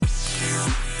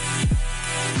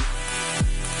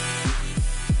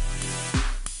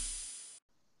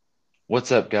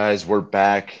What's up, guys? We're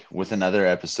back with another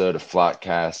episode of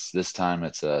Flockast. This time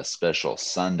it's a special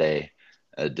Sunday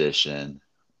edition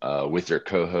with your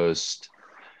co-host,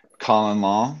 Colin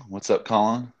Long. What's up,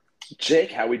 Colin?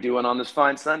 Jake, how we doing on this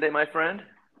fine Sunday, my friend?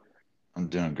 I'm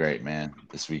doing great, man.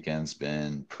 This weekend's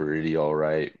been pretty all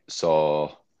right.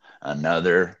 Saw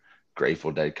another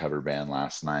Grateful Dead cover band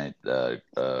last night, the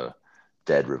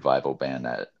Dead Revival band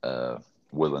at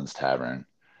Woodlands Tavern.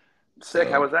 Sick.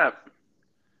 How So was that?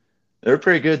 they were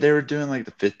pretty good. They were doing like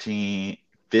the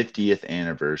 50th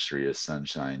anniversary of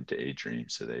Sunshine Daydream.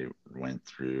 So they went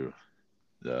through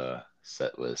the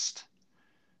set list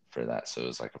for that. So it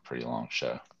was like a pretty long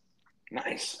show.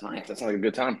 Nice, nice. That sounds like a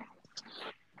good time.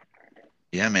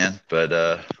 Yeah, man.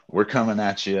 But we're coming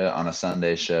at you on a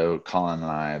Sunday show. Colin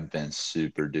and I have been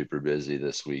super duper busy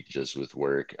this week just with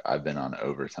work. I've been on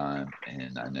overtime,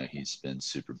 and I know he's been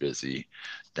super busy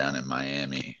down in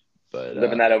Miami. But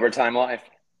Living that overtime life.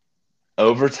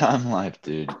 overtime life,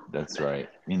 dude. That's right.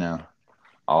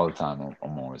 All the time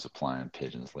I'm always applying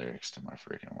Pigeon's lyrics to my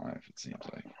freaking life, it seems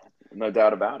like. No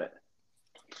doubt about it.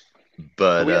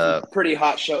 But But we had some pretty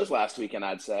hot shows last weekend,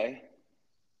 I'd say.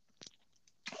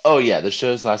 oh yeah, the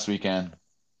shows last weekend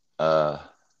uh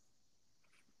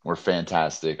were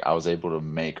fantastic. I was able to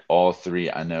make all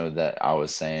three. I know that I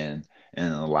was saying in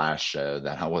the last show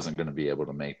that I wasn't going to be able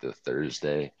to make the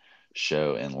Thursday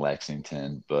show in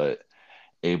Lexington, but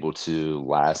able to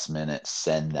last minute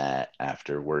send that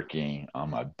after working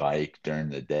on my bike during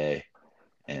the day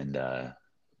and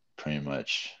pretty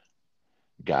much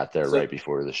got there So, right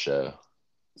before the show.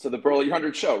 so the Burl, your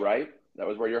 100 show, right? That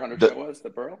was where your 100 The show was, the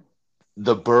Burl?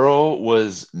 the Burl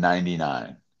was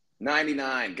 99.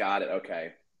 99. Got it.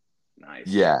 Okay. Nice.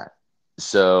 Yeah.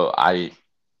 So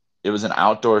it was an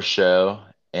outdoor show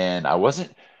and I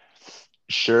wasn't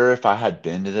sure if I had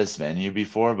been to this venue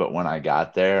before, but when I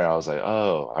got there, I was like,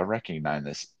 "Oh, I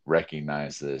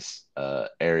recognize this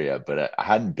area," but I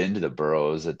hadn't been to the Burl.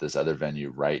 It was at this other venue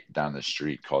right down the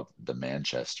street called the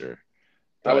Manchester.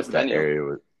 How was But the that venue? area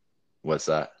was what's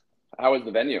that? How was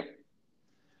the venue?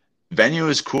 Venue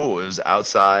was cool. It was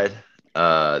outside.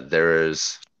 There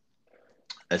was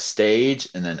a stage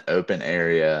and then open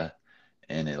area,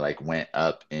 and it like went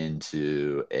up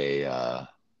into a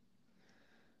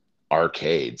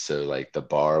arcade. So like the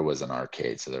bar was an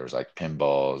arcade. So there was like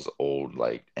pinballs, old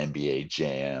like NBA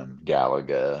Jam,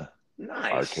 Galaga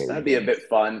Nice. arcade That'd be a games. bit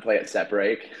fun. Play at set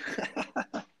break.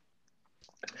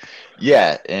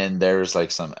 Yeah, and there was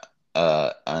like some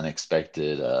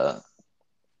unexpected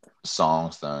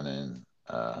songs thrown in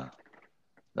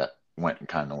that went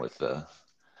kind of with the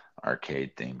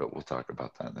arcade theme, but we'll talk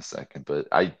about that in a second. But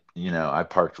I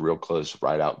parked real close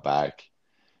right out back.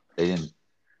 They didn't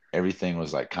Everything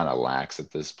was like kind of lax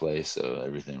at this place, so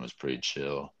everything was pretty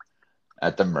chill.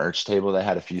 At the merch table, they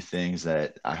had a few things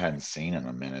that I hadn't seen in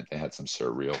a minute. They had some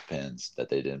surreal pins that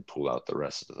they didn't pull out the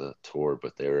rest of the tour,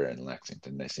 but they were in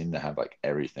Lexington. They seemed to have like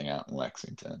everything out in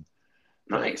Lexington,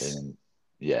 but they Nice. didn't.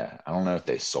 Yeah, I don't know if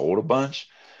they sold a bunch,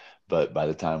 but by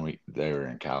the time they were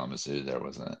in Kalamazoo, there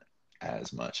wasn't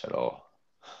as much at all.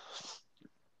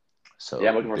 Yeah,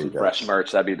 I'm So looking for some big fresh ups.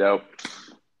 merch. That'd be dope.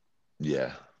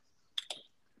 Yeah,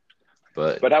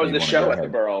 but But how was you the want to go show at the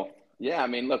ahead? Burl? Yeah, I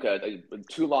mean, look, a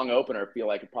too long opener. I feel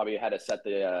like it probably had to set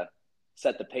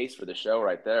the pace for the show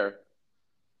right there.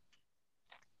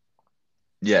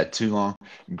 Yeah, too long.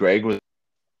 Greg was,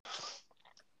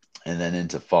 and then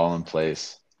into Fall in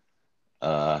Place.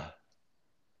 Uh,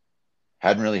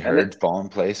 Hadn't really And then, heard Fall in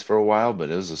Place for a while, but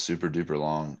it was a super duper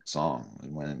long song. We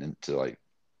went into like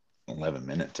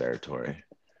 11-minute territory.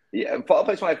 yeah, Fall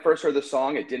Place. When I first heard the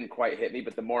song, it didn't quite hit me,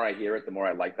 but the more I hear it, the more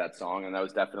I like that song, and that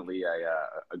was definitely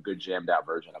a good jammed out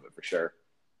version of it for sure.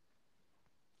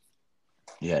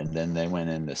 Yeah, and then they went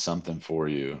into Something for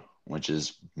You, which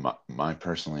is my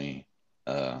personally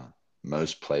uh,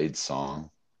 most played song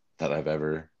that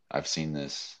I've seen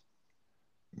this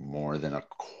more than a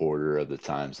quarter of the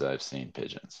times that I've seen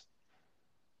Pigeons.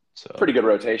 Pretty So, good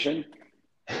rotation.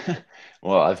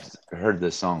 well, I've heard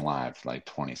this song live like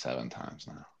 27 times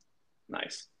now.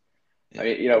 Nice. I Yeah.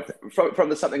 mean, from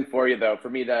the something for you though, for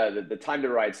me, the time to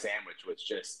ride sandwich was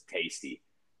just tasty.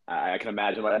 I can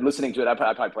imagine when I'm listening to it. I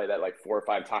probably played that like 4 or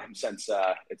 5 times since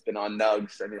it's been on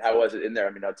Nugs. I mean, how was it in there?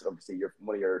 I mean, that's obviously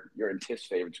one of your and Tiff's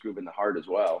favorites, Groove in the Heart as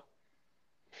well.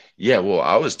 Yeah, well,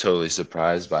 I was totally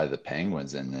surprised by the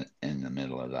Penguins in the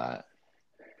middle of that.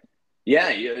 Yeah,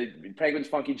 Penguins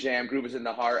Funky Jam, Groove is in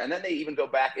the Heart, and then they even go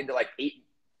back into like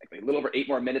like a little over 8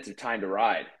 more minutes of Time to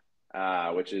Ride,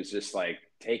 which is just like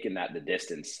taking that the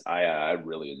distance. I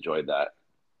really enjoyed that.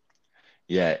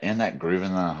 Yeah, and that Groove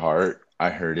in the Heart, I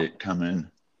heard it coming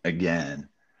again,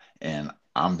 and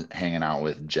I'm hanging out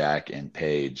with Jack and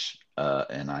Paige,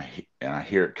 and I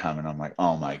hear it coming. I'm like,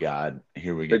 oh my god,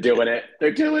 here we They're get doing it.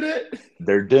 They're doing it.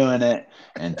 they're doing it,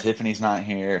 and Tiffany's not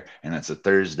here, and it's a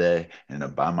Thursday, and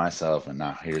I'm by myself, and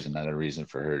now here's another reason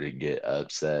for her to get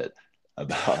upset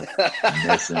about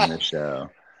missing the show.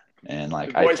 And The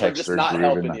like I boys were text just her not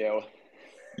grooving, helping you.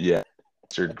 yeah,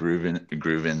 her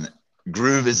grooving.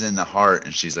 Groove is in the heart,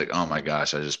 and she's like, "Oh my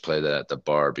gosh, I just played that at the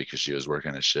bar because she was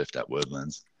working a shift at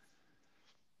Woodlands."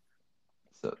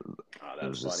 So Oh, it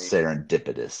that's was just funny.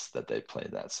 serendipitous that they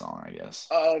played that song, I guess.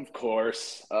 Of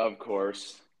course, of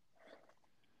course.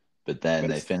 But then But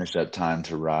they it's finished up Time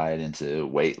to Ride into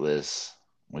Weightless,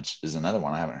 which is another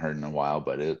one I haven't heard in a while,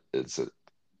 but it's a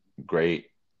great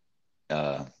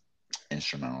uh,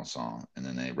 instrumental song. And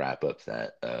then they wrap up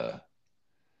that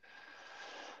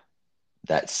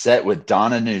set with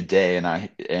Dawn a New Day.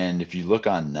 And if you look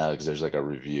on Nugs, there's like a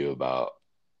review about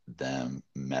them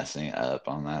messing up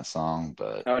on that song.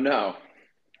 But oh no.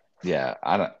 yeah,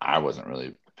 I wasn't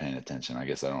really paying attention. I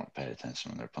guess I don't pay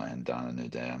attention when they're playing Dawn a New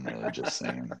Day. I'm really just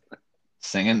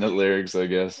singing the lyrics, I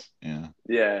guess. Yeah.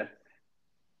 Yeah.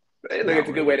 Hey, look, Not it's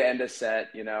a good way really. to end a set.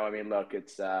 I mean, look,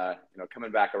 it's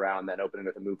coming back around, then opening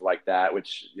with a move like that,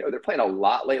 which they're playing a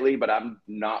lot lately, but I'm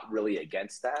not really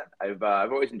against that. I've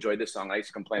always enjoyed this song. I used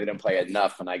to complain they didn't play it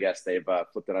enough, and I guess they've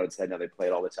flipped it on its head. Now they play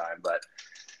it all the time. But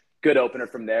good opener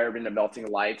from there, into Melting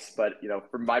Lights. But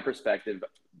from my perspective,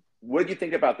 what did you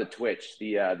think about the Twitch,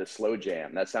 the slow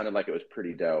jam? That sounded like it was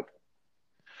pretty dope.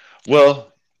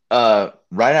 Well,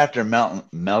 right after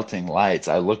melting lights,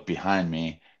 I looked behind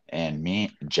me, and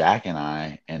Jack, and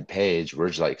I, and Paige were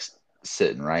just like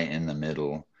sitting right in the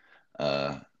middle,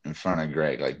 in front of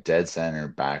Greg, like dead center,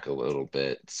 back a little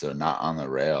bit, so not on the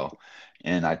rail.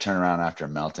 And I turn around after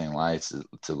melting lights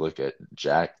to look at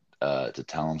Jack, to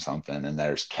tell him something, and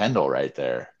there's Kendall right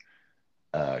there,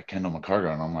 Kendall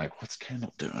McCargo, and I'm like, what's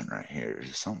Kendall doing right here?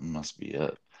 Something must be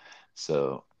up.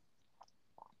 So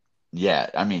yeah,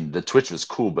 I mean, the Twitch was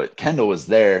cool, but Kendall was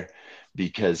there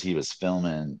because he was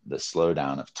filming the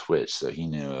slowdown of Twitch, so he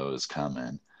knew it was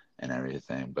coming and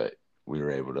everything. But we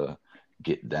were able to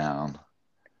get down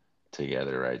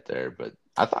together right there. But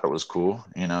I thought it was cool.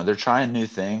 They're trying new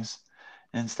things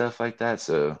and stuff like that.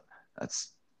 So that's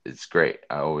it's great.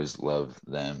 I always love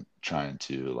them trying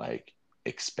to like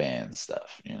expand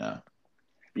stuff.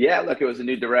 Yeah, look, it was a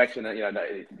new direction.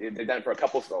 They've done it for a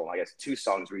couple songs, I guess two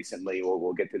songs recently.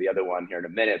 We'll get to the other one here in a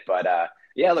minute, but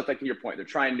yeah, look, like to your point, they're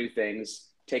trying new things,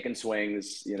 taking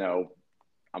swings.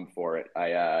 I'm for it.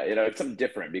 It's something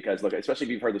different because look, especially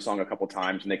if you've heard the song a couple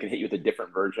times and they can hit you with a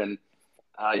different version.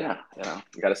 Yeah,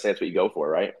 you got to say that's what you go for,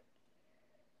 right?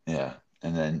 Yeah.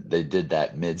 And then they did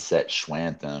that mid-set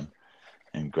schwanthem,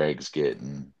 and Greg's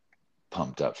getting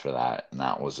pumped up for that, and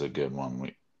that was a good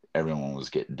one. Everyone was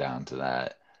getting down to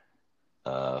that.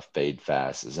 Fade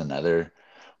Fast is another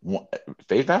one.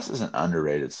 Fade Fast is an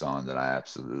underrated song that I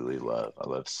absolutely love. I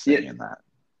love Yeah, singing that,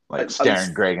 like I'm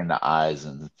staring Greg in the eyes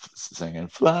and singing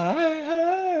 "Fly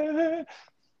High"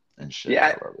 and shit. I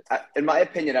Yeah, love it. in my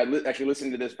opinion, actually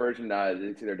listening to this version the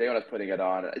other day when I was putting it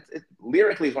on.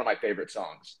 Lyrically is one of my favorite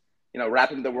songs.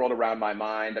 Wrapping the world around my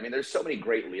mind. I mean, there's so many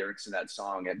great lyrics in that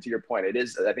song, and to your point, it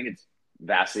is. I think it's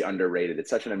vastly underrated. It's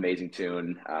such an amazing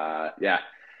tune. Yeah,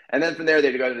 and then from there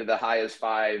they go to the highest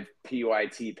five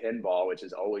PYT pinball, which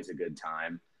is always a good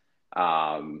time.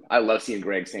 I love seeing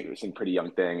Greg sing "Pretty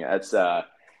Young Thing." That's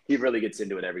he really gets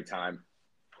into it every time.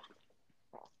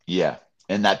 Yeah,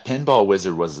 and that Pinball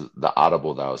Wizard was the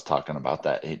audible that I was talking about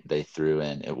that they threw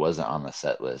in. It wasn't on the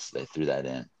set list. They threw that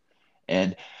in,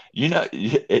 and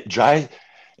it drives.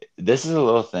 This is a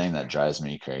little thing that drives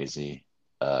me crazy.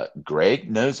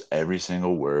 Greg knows every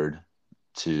single word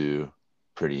to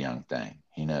Pretty Young Thing.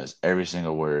 He knows every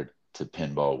single word to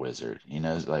Pinball Wizard. He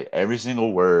knows like every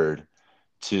single word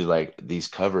to like these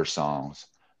cover songs,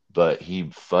 but he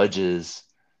fudges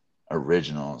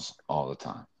originals all the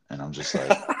time. And I'm just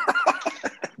like,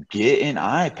 get an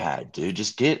iPad, dude.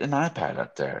 Just get an iPad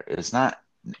up there. It's not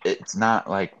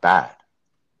like bad.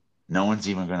 No one's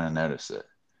even gonna notice it.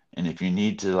 And if you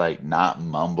need to like not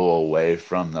mumble away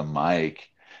from the mic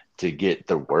to get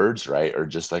the words right, or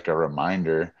just like a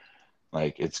reminder,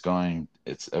 like it's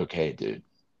okay, dude.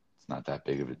 It's not that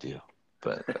big of a deal.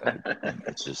 But and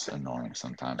it's just annoying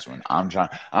sometimes when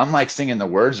I'm like singing the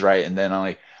words right, and then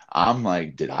I'm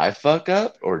like, did I fuck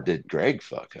up or did Greg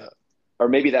fuck up? Or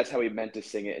maybe that's how he meant to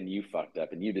sing it, and you fucked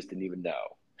up, and you just didn't even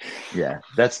know. Yeah,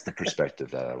 that's the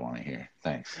perspective that I want to hear.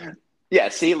 Thanks. Yeah.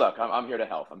 See, look, I'm here to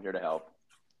help. I'm here to help.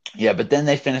 Yeah, but then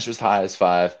they finished with highest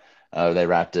five. They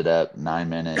wrapped it up 9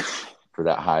 minutes for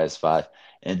that highest five.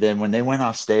 And then when they went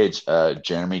off stage,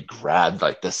 Jeremy grabbed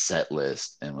like the set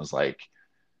list and was like,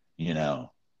 you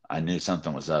know, I knew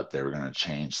something was up. They were going to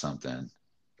change something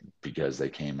because they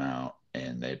came out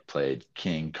and they played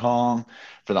King Kong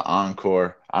for the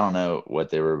encore. I don't know what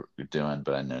they were doing,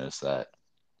 but I noticed that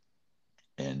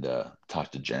and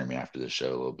talked to Jeremy after the show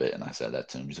a little bit. And I said that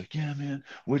to him. He's like, yeah, man,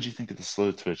 what'd you think of the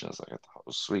slow twitch? I was like, I thought it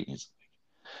was sweet. He's like,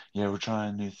 yeah, we're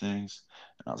trying new things.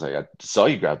 And I was like, I saw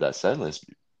you grab that set list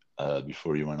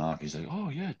before you went off. He's like, oh,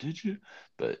 yeah, did you?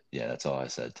 But yeah, that's all I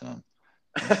said to him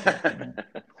and stuff. And then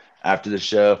after the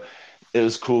show, it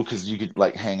was cool because you could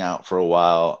like hang out for a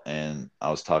while. And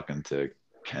I was talking to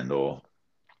Kendall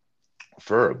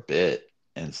for a bit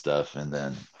and stuff. And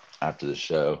then after the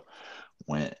show,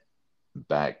 went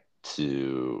back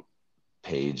to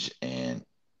Paige and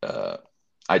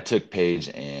I took Paige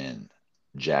and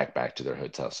Jack back to their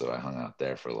hotel, so I hung out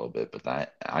there for a little bit. But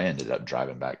I ended up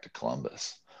driving back to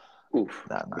Columbus Oof.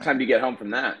 that What night. time do you get home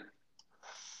from that?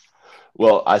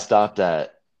 Well, I stopped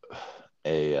at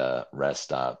a rest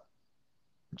stop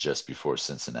just before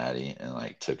Cincinnati and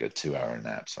like took a 2 hour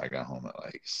nap, so I got home at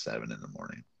like 7 in the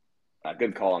morning.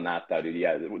 Good call on that, though, dude.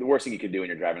 Yeah, the worst thing you could do when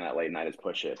you're driving that late night is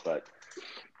push it.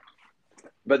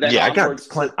 But then Yeah, onwards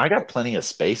to I got plenty of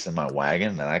space in my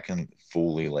wagon that I can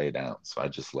fully lay down. So I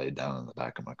just laid down in the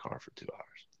back of my car for 2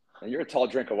 hours. and you're a tall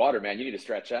drink of water, man. You need to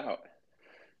stretch out.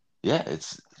 Yeah,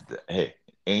 hey,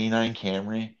 89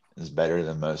 Camry is better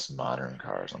than most modern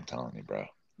cars. I'm telling you, bro.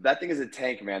 That thing is a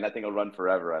tank, man. That thing will run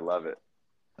forever. I love it.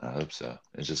 I hope so.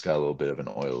 It's just got a little bit of an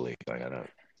oil leak. I gotta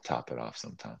top it off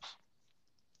sometimes.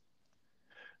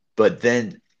 But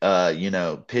then,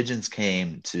 pigeons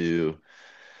came to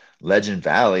Legend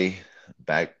Valley,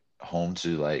 back home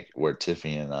to like where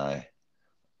Tiffany and I,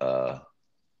 uh,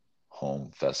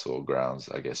 home festival grounds,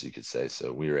 I guess you could say.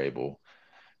 So we were able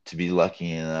to be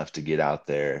lucky enough to get out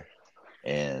there,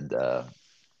 and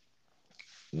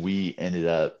we ended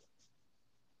up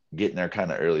getting there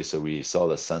kind of early. So we saw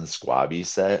the Sun Squabby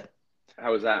set.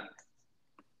 How was that?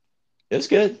 It's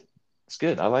good. It's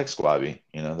good. I like Squabby.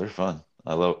 They're fun.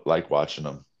 Like watching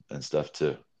them and stuff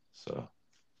too. So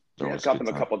they're Yeah, always I've a got good them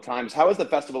a time. couple of times. How was the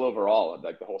festival overall?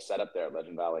 Like the whole setup there at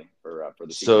Legend Valley for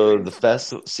the Secret So the Dreams?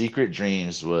 festival Secret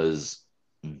Dreams was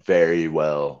very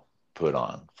well put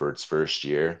on for its first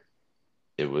year.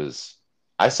 It was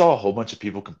I saw a whole bunch of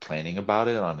people complaining about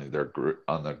it on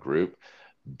the group,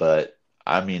 but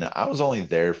I mean, I was only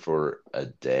there for a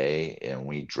day and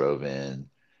we drove in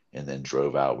and then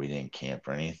drove out. We didn't camp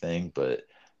or anything, but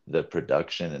the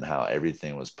production and how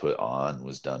everything was put on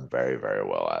was done very, very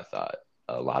well, I thought.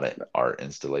 A lot of art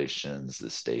installations, the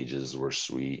stages were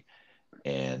sweet.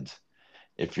 And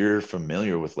if you're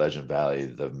familiar with Legend Valley,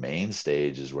 the main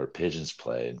stage is where Pigeons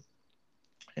played.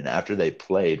 And after they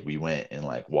played, we went and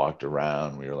like walked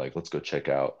around. We were like, let's go check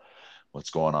out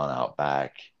what's going on out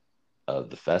back of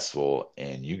the festival.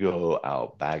 And you go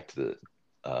out back to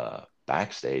the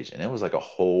backstage, and it was like a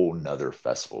whole nother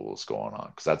festival was going on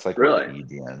because that's like where the Really?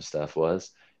 EDM stuff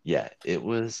was. Yeah, it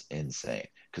was insane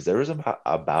because there was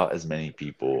about as many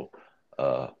people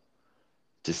uh,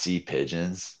 to see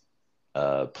Pigeons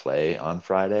play on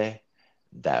Friday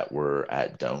that were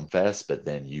at Dome Fest, but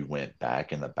then you went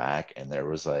back in the back and there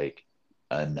was like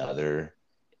another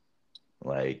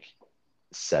like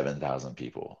 7,000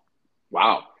 people.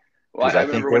 Wow. Well, Because I I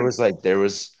think remember when. there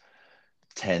was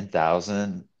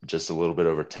 10,000, just a little bit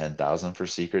over 10,000 for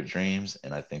Secret Dreams,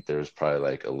 and I think there was probably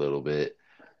like a little bit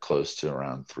close to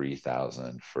around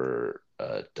 3,000 for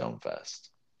Dome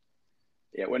Fest.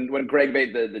 Yeah, when Greg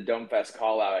made the Dome Fest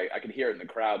call out, I could hear it in the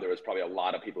crowd. There was probably a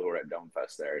lot of people who were at Dome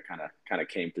Fest there. It kind of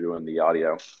came through in the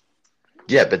audio.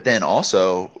 Yeah, but then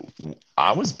also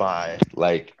I was by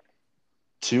like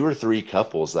two or three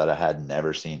couples that I had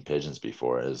never seen pigeons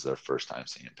before. It was their first time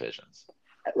seeing pigeons.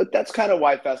 Look, that's kind of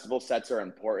why festival sets are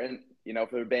important,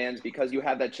 for the bands because you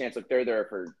have that chance. Like they're there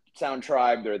for Sound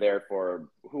Tribe, they're there for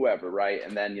whoever, right?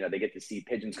 And then they get to see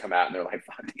pigeons come out, and they're like,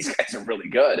 "Fuck, these guys are really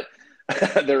good."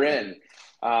 They're in.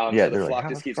 Yeah, So the they're like, flock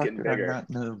how the just keeps fuck getting did I bigger. not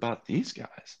know about these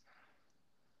guys?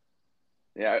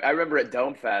 Yeah, I remember at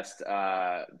Dome Fest,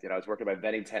 I was working at my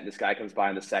vending tent. This guy comes by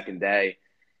on the second day,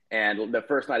 and the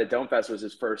first night at Dome Fest was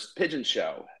his first pigeon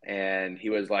show, and he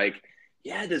was like,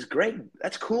 "Yeah, this Greg,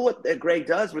 that's cool what Greg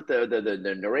does with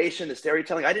the narration, the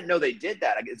storytelling. I didn't know they did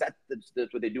that. Is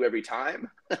that's what they do every time?"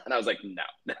 And I was like, "No,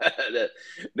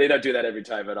 they don't do that every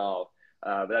time at all."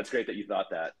 But that's great that you thought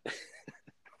that.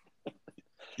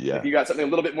 If Yeah, you got something a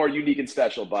little bit more unique and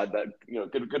special, bud, that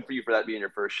good for you for that being your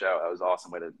first show. That was an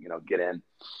awesome way to get in.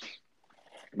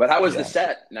 But how was the yeah.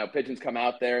 set? Now pigeons come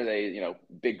out there. They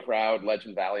big crowd,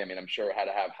 Legend Valley. I mean, I'm sure it had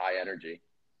to have high energy.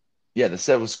 yeah, the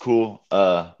set was cool.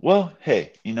 Well,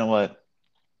 hey, you know what?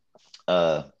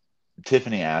 Uh,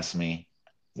 Tiffany asked me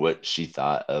what she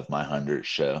thought of my 100th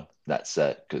show, that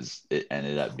set, because it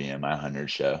ended up being my 100th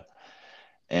show.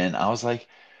 And I was like,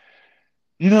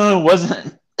 it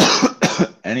wasn't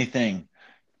anything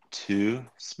too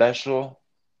special,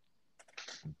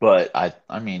 but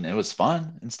I mean, it was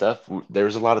fun and stuff. There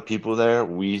was a lot of people there.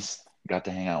 Got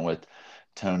to hang out with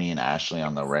Tony and Ashley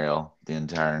on the rail the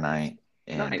entire night.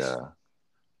 And Nice.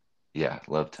 yeah,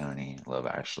 love Tony, love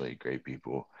Ashley, great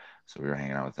people. So we were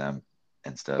hanging out with them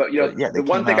and stuff. But But yeah, they the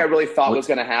one came thing I out. really thought What? was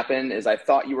going to happen is I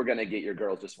thought you were going to get your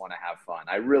girls just want to have fun.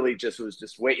 I really just was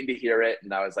just waiting to hear it,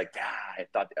 and I was like, I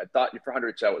thought your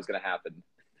 100 show was going to happen.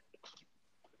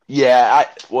 Yeah, I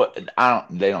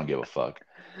don't. They don't give a fuck.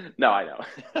 No, I know.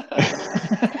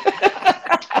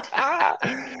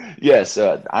 Yes,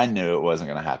 I knew it wasn't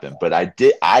going to happen, but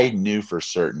I knew for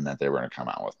certain that they were going to come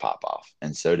out with Pop Off,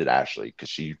 and so did Ashley because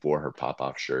she wore her Pop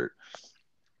Off shirt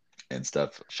and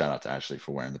stuff. Shout out to Ashley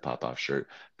for wearing the Pop Off shirt.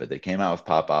 But they came out with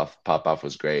Pop Off. Pop Off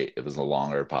was great. It was a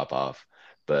longer Pop Off,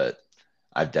 but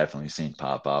I've definitely seen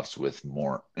Pop Offs with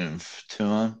more oomph to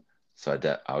them. So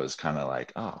I was kind of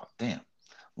like, oh damn,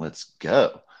 let's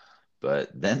go. But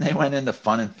then they went into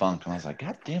Fun and Funk, and I was like,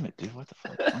 God damn it, dude, what the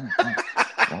fuck, Fun and Funk,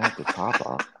 right at the Pop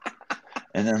Off.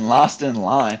 And then Lost in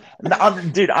Line,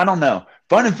 dude, I don't know.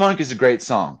 Fun and Funk is a great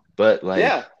song, but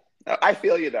Yeah, like, I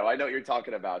feel you though. I know what you're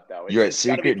talking about though. you're at It's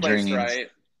got to be Secret placed Dreams. right.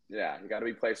 Yeah, you got to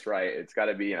be placed right. It's got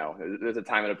to be there's a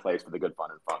time and a place for the good fun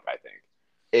and funk. I think.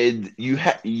 And you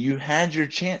had your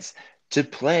chance to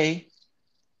play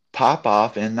Pop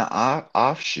Off in the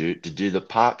offshoot to do the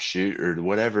pop shoot or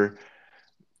whatever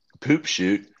poop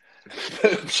shoot,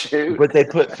 Shoot. but they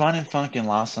put Fun and Funk and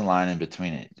Lost in Line in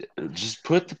between it. Just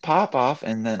put the Pop Off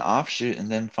and then offshoot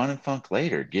and then Fun and Funk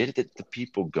later. Get the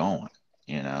people going,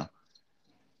 you know.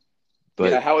 Yeah,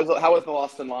 But how was the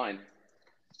Lost in Line?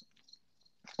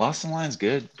 Lost in Line's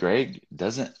good. Greg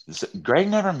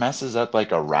never messes up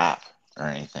like a rap or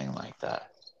anything like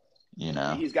that, you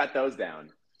know. He's got those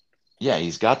down. Yeah,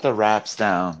 he's got the raps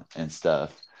down and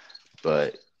stuff,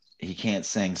 but he can't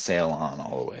sing Sail On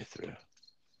all the way through.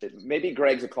 Maybe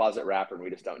Greg's a closet rapper and we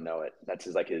just don't know it. That's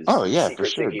his Oh his yeah, for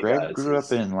secret thing sure. he Greg does. grew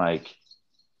up He's in like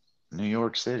New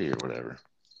York City or whatever.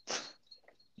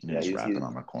 You know, yeah, just he's rapping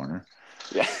on the corner.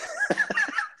 yeah.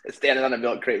 Standing on a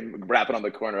milk crate, rapping on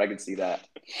the corner. I can see that.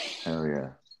 Hell yeah.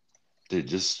 Dude,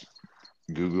 just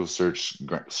Google search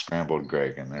scrambled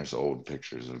Greg and there's old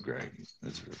pictures of Greg.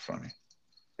 It's really funny.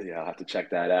 Yeah, I'll have to check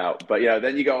that out. But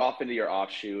then you go off into your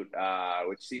offshoot,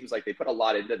 which seems like they put a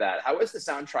lot into that. How is the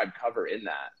Sound Tribe cover in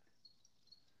that?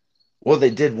 Well,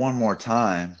 they did one more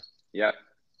time Yeah,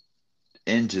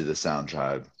 into the Sound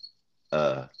Tribe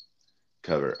uh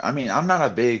cover. I mean, I'm not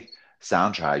a big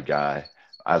Sound Tribe guy.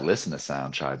 I listen to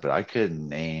Sound Tribe, but I couldn't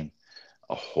name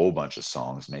a whole bunch of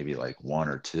songs, maybe like one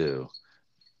or two.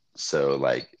 So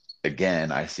like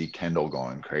again, I see Kendall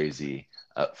going crazy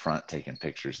up front taking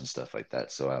pictures and stuff like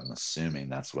that. So I'm assuming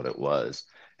that's what it was.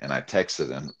 And I texted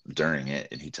him during it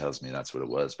and he tells me that's what it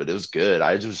was. But it was good.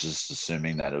 I was just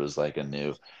assuming that it was like a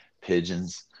new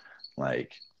pigeons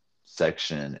like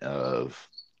section of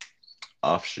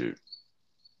offshoot.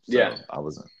 yeah, So I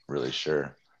wasn't really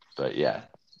sure. But yeah,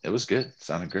 it was good.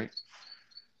 Sounded great.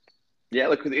 yeah.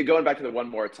 Look, going back to the one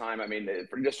more time. I mean,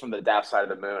 just from the Daft side of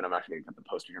the moon, I'm actually going to put the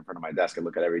poster here in front of my desk and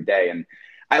look at every day. And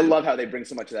I love how they bring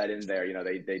so much of that in there.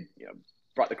 They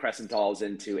brought the Crescentals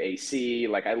into AC.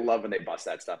 Like I love when they bust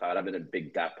that stuff out. I've been a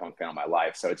big Daft Punk fan all my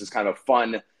life, so it's just kind of a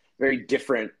fun, very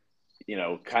different,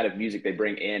 kind of music they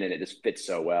bring in, and it just fits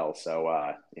so well.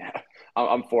 So yeah,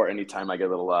 I'm for it anytime I get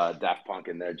a little Daft Punk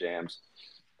in their jams.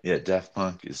 Yeah, Daft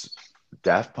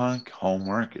Punk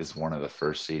Homework is one of the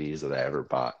first CDs that I ever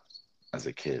bought as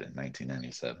a kid in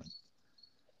 1997.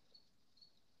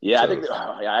 Yeah, I So think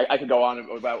yeah, I could go on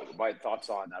about my thoughts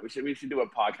on that. We should do a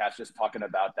podcast just talking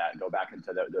about that and go back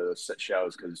into those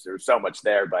shows because there's so much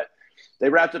there. But they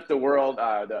wrapped up the world,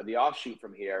 the offshoot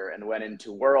from here, and went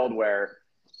into World where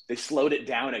they slowed it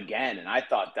down again, and I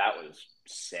thought that was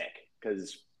sick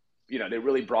because they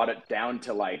really brought it down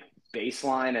to like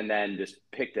baseline and then just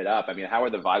picked it up. I mean, how were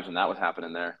the vibes when that was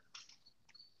happening there?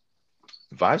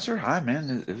 vibes are high,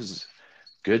 man. It was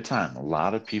a good time. A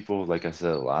lot of people, like I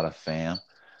said, a lot of fam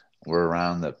were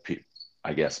around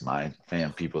I guess my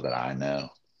fam people that I know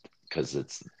because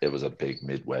it was a big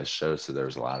Midwest show, so there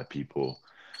was a lot of people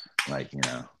like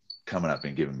coming up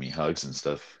and giving me hugs and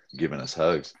stuff, giving us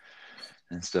hugs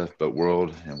and stuff. But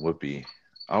World and Whoopi,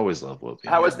 I always love Whoopi,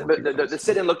 How was man. the, Whoopi's the awesome.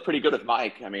 sit-in looked pretty good with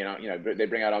Mike. I mean, they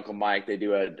bring out Uncle Mike. They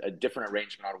do a different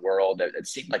arrangement on World. It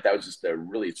seemed like that was just a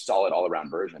really solid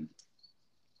all-around version.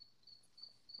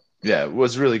 Yeah, it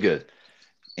was really good.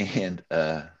 And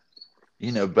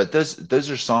but those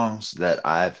are songs that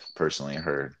I've personally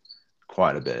heard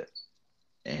quite a bit.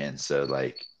 And so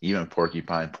like even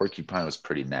Porcupine was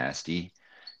pretty nasty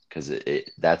because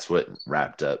that's what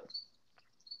wrapped up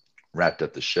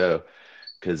the show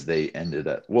because they ended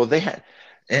up well they had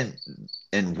and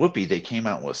and Whoopi they came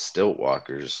out with stilt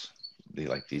walkers, they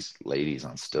like these ladies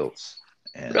on stilts,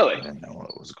 and Really? I didn't know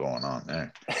what was going on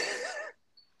there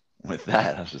with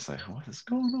that. I was just like, what is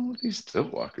going on with these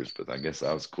stilt walkers? But I guess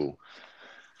that was cool,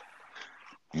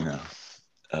 you know.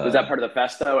 Was that Uh, part of the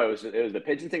fest though? It was the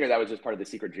pigeon thing, or that was just part of the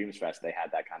Secret Dreams Fest? They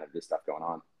had that kind of this stuff going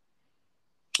on.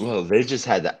 well, they just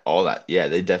had that all that. Yeah,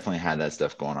 they definitely had that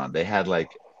stuff going on. They had like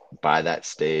by that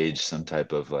stage some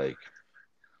type of like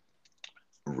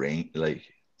ring like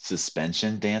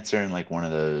suspension dancer and like one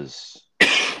of those,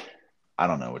 I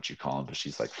don't know what you call them, but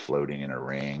she's like floating in a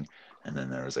ring. And then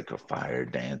there was like a fire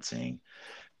dancing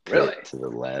Really? pit to the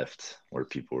left where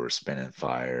people were spinning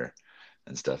fire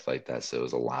and stuff like that. So it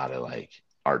was a lot of like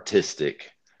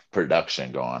artistic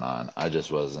production going on. I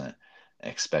just wasn't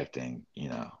expecting,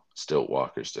 stilt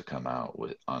walkers to come out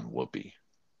with on Whoopi.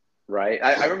 Right.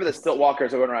 I remember the stilt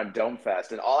walkers going around Dome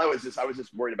Fest, and I was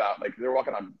just worried about like they're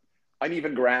walking on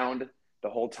uneven ground the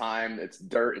whole time. It's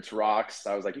dirt, it's rocks.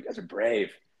 I was like, you guys are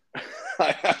brave.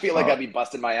 I feel like Oh, I'd be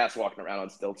busting my ass walking around on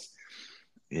stilts.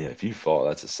 yeah, if you fall,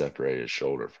 that's a separated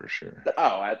shoulder for sure.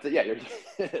 Yeah, you're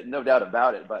no doubt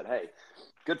about it. But hey,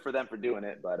 good for them for doing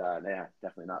it. But yeah,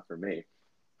 definitely not for me.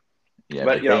 Yeah,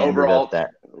 But but they overall, go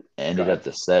ended ahead. up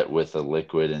the set with a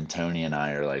liquid, and Tony and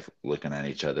I are like looking at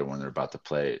each other when they're about to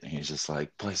play it, and he's just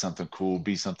like, "Play something cool,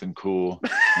 be something cool."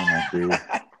 I'm like, "Dude,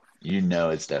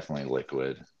 it's definitely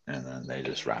liquid." And then they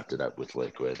just wrapped it up with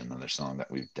liquid, another song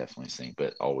that we've definitely seen,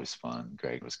 but always fun.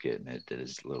 Greg was getting it, did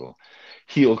his little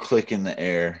heel click in the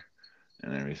air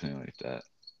and everything like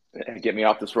that. Get me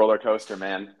off this roller coaster,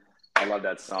 man. I love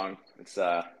that song. It's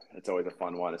always a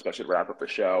fun one, especially to wrap up a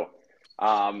show.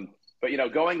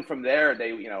 But going from there,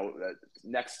 the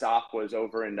next stop was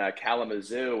over in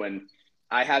Kalamazoo, and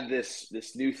I had this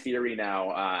new theory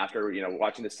now after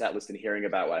watching the set list and hearing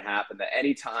about what happened, that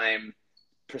anytime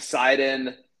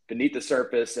Poseidon, Beneath the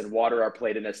Surface, and Water are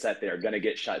played in a set, they are going to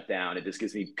get shut down. It just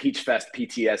gives me Peach Fest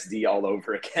PTSD all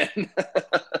over again.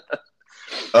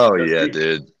 Oh Those yeah, people.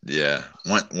 dude. Yeah.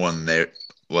 One there.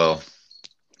 Well,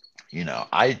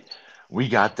 I we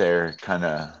got there kind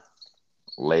of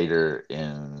later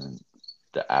in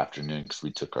the afternoon because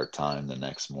we took our time the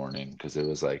next morning because it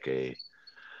was like a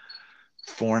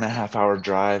 4.5 hour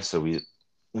drive. So we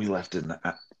left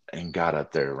and got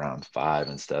up there around 5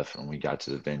 and stuff, and we got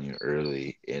to the venue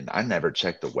early. And I never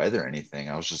checked the weather or anything.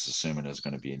 I was just assuming it was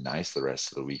going to be nice the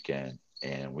rest of the weekend.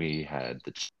 And we had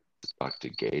the chance to talk to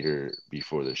Gator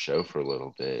before the show for a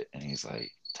little bit, and he's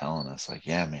like telling us like,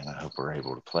 "Yeah, man, I hope we're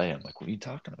able to play." I'm like, "What are you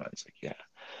talking about?" He's like, "Yeah,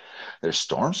 there's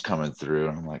storms coming through."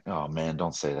 And I'm like, "Oh man,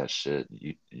 don't say that shit.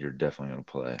 You're definitely gonna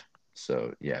play."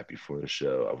 So yeah, before the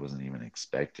show, I wasn't even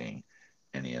expecting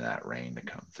any of that rain to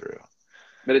come through.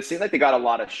 But it seemed like they got a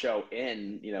lot of show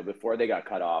in, before they got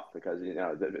cut off because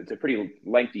it's a pretty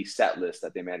lengthy set list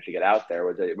that they managed to get out there.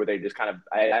 Were they just kind of?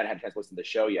 I hadn't had a chance to listen to the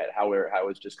show yet. How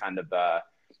was just kind of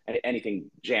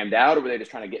anything jammed out, or were they just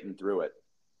trying to get in through it?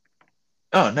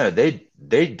 Oh no, they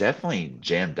definitely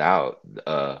jammed out.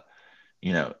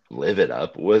 Live It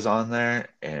Up was on there,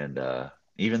 and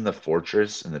even the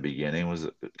Fortress in the beginning was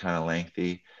kind of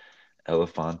lengthy.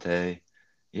 Elefante,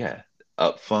 yeah.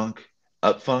 Up Funk,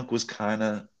 Up Funk was kind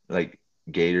of like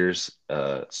Gators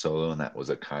solo, and that was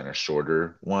a kind of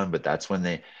shorter one. But that's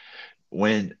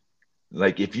when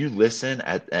like if you listen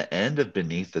at the end of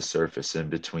Beneath the Surface in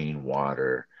Between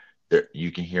Water, there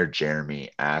you can hear Jeremy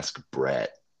ask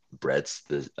Brett. Brett's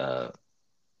the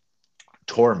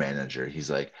tour manager. He's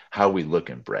like, "How we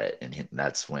looking, Brett?" And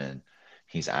that's when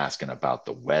he's asking about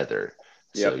the weather.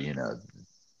 So Yep.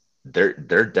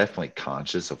 they're definitely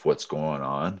conscious of what's going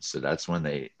on. So that's when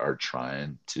they are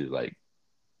trying to like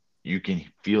you can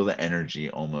feel the energy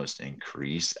almost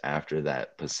increase after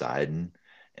that Poseidon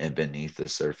and Beneath the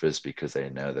Surface because they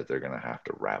know that they're going to have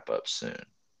to wrap up soon,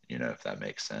 if that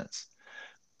makes sense.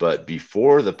 But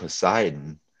before the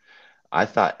Poseidon, I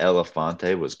thought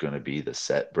Elefante was going to be the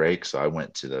set break. So I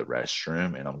went to the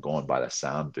restroom and I'm going by the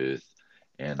sound booth.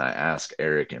 And I asked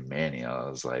Eric and Manny, I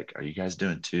was like, "Are you guys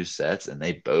doing two sets?" And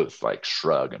they both like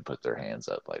shrug and put their hands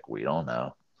up, like, "We don't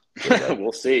know." So, like,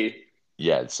 We'll see.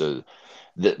 yeah. So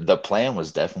the plan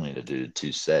was definitely to do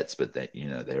two sets, but they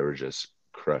were just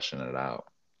crushing it out.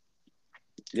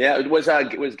 Yeah. Was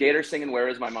Gator singing "Where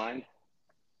Is My Mind"?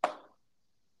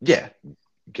 Yeah.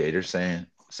 Gator saying,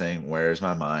 "Where's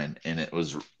my mind?" And it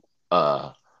was,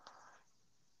 uh,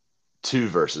 two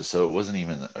verses, so it wasn't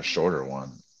even a shorter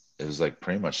one. It was like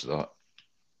pretty much the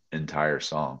entire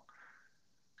song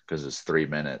because it's 3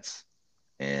 minutes.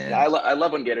 Yeah, And I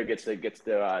love when Gator gets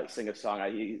to sing a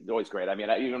song. He's always great. I mean,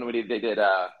 even when they did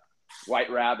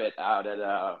White Rabbit out at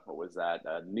what was that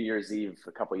New Year's Eve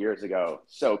a couple years ago,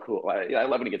 so cool. Yeah, I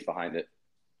love when he gets behind it.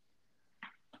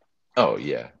 oh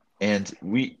yeah, and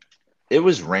it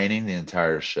was raining the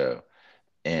entire show,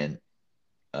 and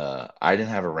I didn't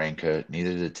have a raincoat,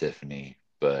 neither did Tiffany,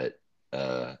 but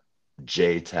uh,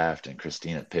 Jay Taft and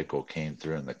Christina Pickle came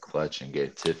through in the clutch and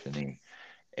gave Tiffany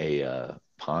a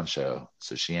poncho,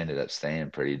 so she ended up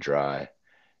staying pretty dry.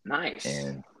 Nice.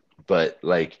 And but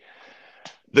like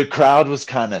the crowd was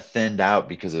kind of thinned out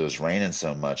because it was raining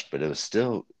so much, but it was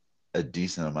still a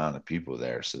decent amount of people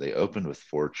there. So they opened with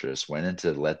Fortress, went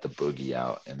into Let the Boogie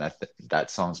Out, and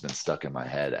that song's been stuck in my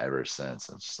head ever since.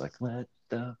 I'm just like, let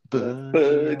the The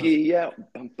boogie out. boogie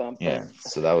out, bum bum Yeah, bum.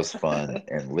 so that was fun.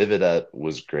 And Live It Up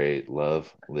was great.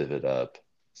 Love Live It Up.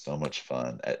 So much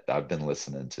fun. I've been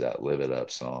listening to that Live It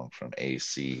Up song from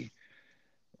AC,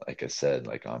 like I said,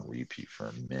 like on repeat for a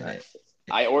I, minute.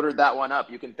 I ordered that one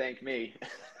up. You can thank me.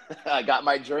 I got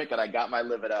my drink and I got my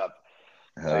live it up.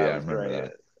 Hell yeah, That I was remember great.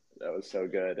 that. That was so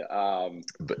good.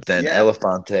 But then Yeah,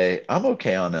 Elefante, I'm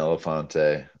okay on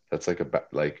Elefante. That's like a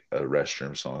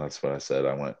restroom song. That's what I said.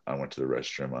 I went to the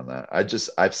restroom on that.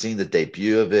 I've seen the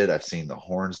debut of it. I've seen the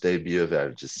horns debut of it.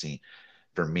 I've just seen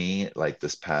for me like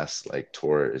this past like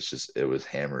tour. It was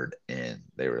hammered in.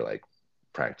 They were like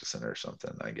practicing or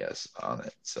something, I guess, on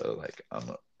it. So like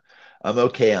I'm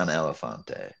okay on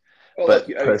Elefante, well, look,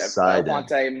 but Poseidon.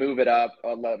 Elefante, move it up.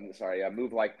 Sorry,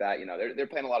 move like that. They're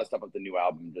playing a lot of stuff with the new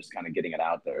album, just kind of getting it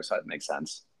out there, so it makes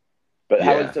sense. But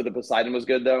how was Yeah, so the Poseidon was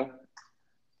good though?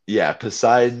 yeah,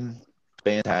 Poseidon,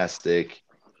 fantastic.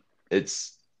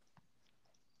 It's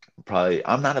probably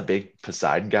I'm not a big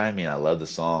Poseidon guy. I mean, I love the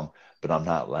song, but I'm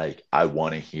not like I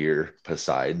want to hear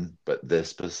Poseidon. But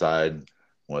this Poseidon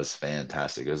was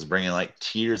fantastic. It was bringing like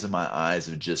tears in my eyes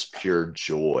of just pure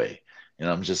joy, and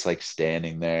I'm just like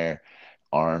standing there,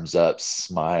 arms up,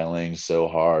 smiling so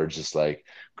hard,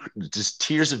 just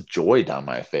tears of joy down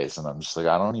my face, and I'm just like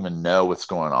I don't even know what's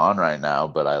going on right now,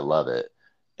 but I love it,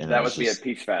 and it That was was me at just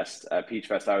Peach Fest. At Peach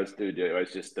Fest, I was dude. It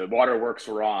was just the waterworks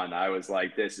were on. I was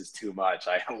like, this is too much.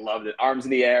 I loved it. Arms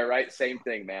in the air, right? Same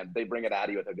thing, man. They bring it out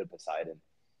of you with a good Poseidon.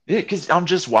 yeah, because I'm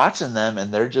just watching them,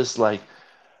 and they're just like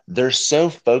they're so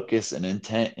focused and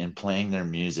intent in playing their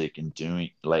music and doing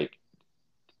like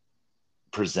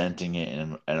presenting it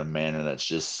in a manner that's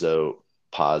just so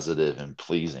positive and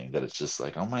pleasing that it's just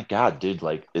like oh my god dude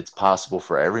like it's possible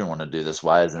for everyone to do this,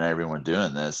 why isn't everyone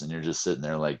doing this? And you're just sitting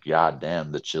there like god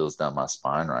damn, the chills down my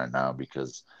spine right now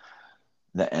because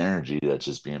the energy that's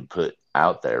just being put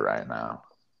out there right now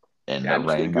and Yeah, the I'm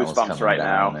just rain getting that was goosebumps coming right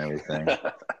down now. and everything.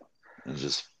 It's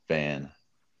just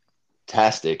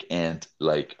fantastic. And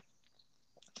like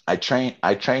I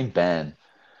train Ben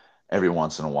every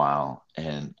once in a while.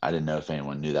 And I didn't know if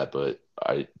anyone knew that, but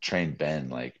I trained Ben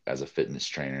like as a fitness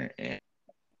trainer. And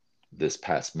this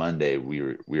past Monday we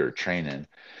were training,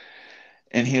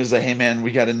 and he was like, "Hey man,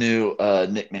 we got a new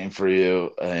nickname for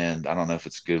you, and I don't know if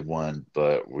it's a good one,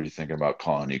 but what are you thinking about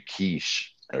calling you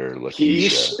Quiche or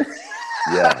Quiche. Lakeisha?"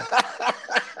 Yeah,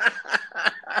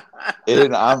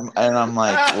 and I'm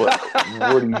like,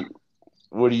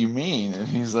 what do you mean? And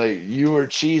he's like, "You were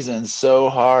cheesing so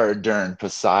hard during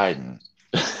Poseidon."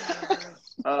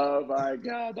 Oh my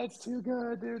god, that's too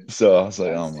good, dude. So I was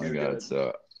like, oh That's my too God. good.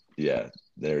 So yeah,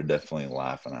 they're definitely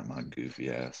laughing at my goofy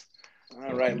ass,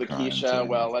 All right, fucking crying Lakeisha. tears.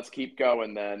 Well, let's keep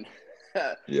going then.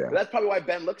 But Yeah. that's probably why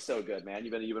Ben looks so good, man.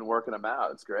 You've been working him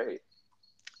out. It's great.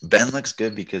 Ben looks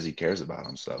good because he cares about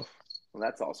himself. Well,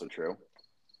 that's also true.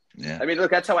 Yeah. I mean,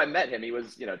 look, that's how I met him. He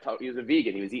was, he was a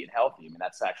vegan. He was eating healthy. I mean,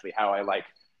 that's actually how I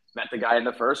met the guy in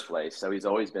the first place. So he's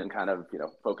always been kind of,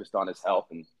 focused on his health,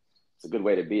 and it's a good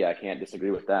way to be. I can't disagree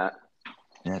with that.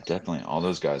 Yeah, definitely. All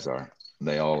those guys are.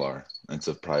 They all are. It's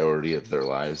a priority of their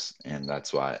lives. And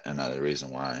that's why another reason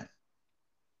why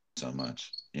so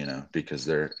much, because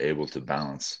they're able to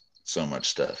balance so much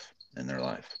stuff in their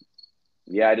life.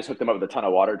 Yeah, I just hooked him up with a ton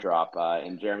of water drop,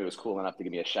 and Jeremy was cool enough to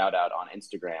give me a shout out on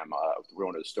Instagram for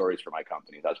one of the stories for my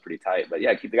company. That was pretty tight. But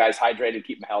yeah, keep the guys hydrated,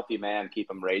 keep them healthy, man, keep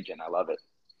them raging. I love it.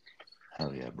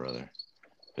 Hell yeah, brother.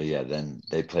 But yeah, then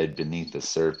they played Beneath the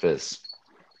Surface.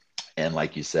 And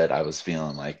like you said, I was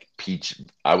feeling like Peach.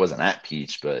 I wasn't at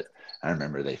Peach, but I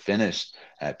remember they finished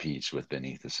at Peach with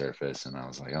Beneath the Surface. And I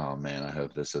was like, oh man, I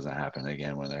hope this doesn't happen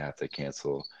again when they have to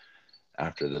cancel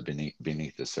after the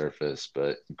Beneath the Surface.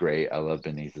 But great. I love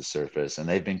Beneath the Surface. And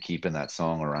they've been keeping that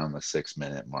song around the 6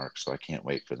 minute mark. So I can't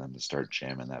wait for them to start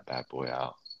jamming that bad boy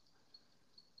out.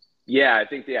 Yeah, I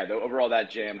think the overall that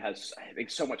jam has I think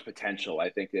so much potential. I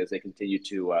think as they continue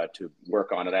to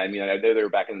work on it. I mean, I know they were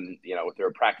back in they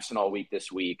were practicing all week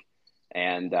this week,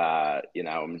 and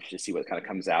just see what kind of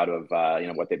comes out of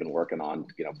what they've been working on.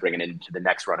 Bringing into the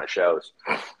next run of shows.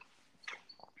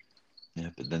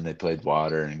 Yeah, but then they played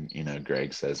Water, and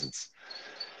Greg says it's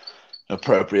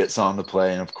appropriate song to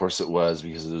play, and of course it was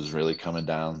because it was really coming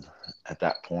down at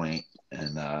that point.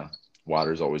 And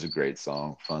Water's always a great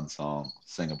song, fun song,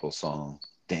 singable song,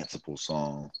 danceable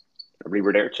song.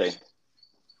 Arrivederci.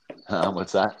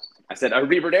 What's that? I said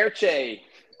Arrivederci.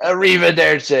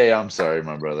 Arrivederci. I'm sorry,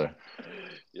 my brother.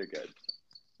 You're good.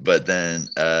 But then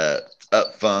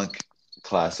Up Funk,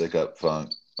 classic Up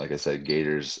Funk. Like I said,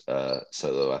 Gators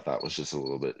solo I thought was just a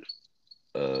little bit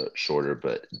shorter,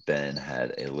 but Ben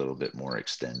had a little bit more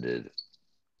extended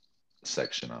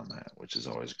section on that, which is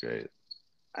always great.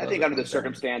 I Love think it under the when Ben.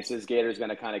 circumstances, Gator's going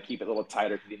to kind of keep it a little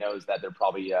tighter because he knows that they're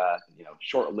probably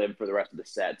short lived for the rest of the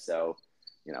set. So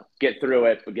get through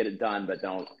it, but get it done, but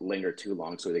don't linger too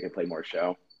long so they can play more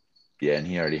show. Yeah, and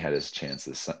he already had his chance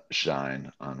to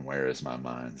shine on "Where Is My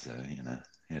Mind," so he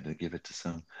had to give it to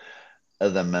some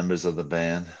other members of the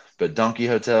band. But Donkey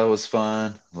Hotel was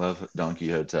fun. Love Donkey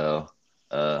Hotel.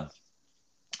 Uh,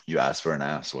 you asked for an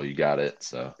ass, well, you got it.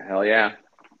 So, Hell yeah.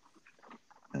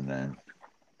 and then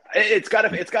It's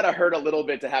gotta hurt a little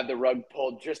bit to have the rug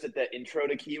pulled just at the intro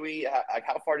to Kiwi.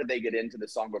 How far did they get into the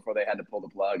song before they had to pull the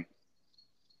plug?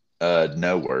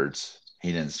 no words.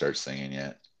 He didn't start singing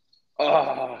yet.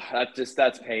 Oh,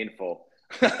 that's painful.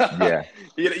 Yeah,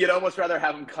 You'd almost rather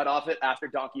have them cut off it after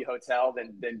Donkey Hotel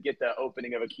than get the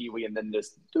opening of a Kiwi and then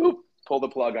just doop, pull the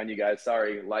plug on you guys.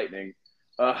 Sorry, lightning.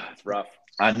 It's rough.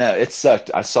 I know it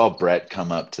sucked. I saw Brett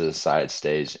come up to the side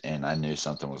stage, and I knew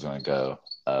something was going to go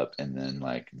up. And then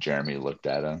like Jeremy looked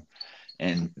at him,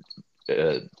 and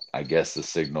uh, I guess the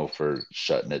signal for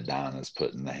shutting it down is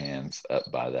putting the hands up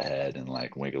by the head and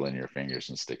like wiggling your fingers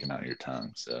and sticking out your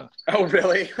tongue. So Oh,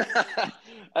 really?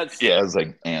 that's yeah, it was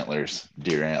like antlers,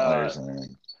 deer uh, antlers, and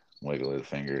then wiggle the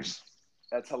fingers.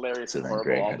 that's hilarious So and then horrible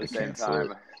Greg all at had the to same cancel it.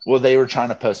 time. Well, they were trying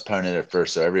to postpone it at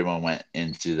first, so everyone went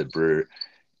into the brew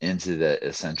into the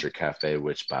Eccentric Cafe,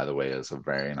 which by the way is a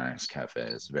very nice cafe.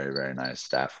 It's very, very nice.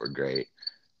 Staff were great.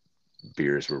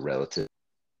 Beers were relatively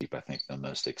cheap. I think the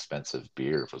most expensive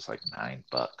beer was like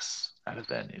 $9 at a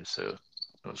venue. So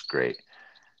it was great.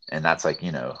 And that's like,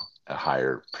 a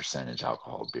higher percentage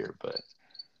alcohol beer, but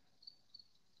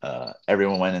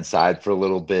everyone went inside for a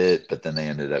little bit, but then they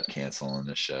ended up canceling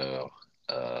the show.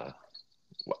 Uh,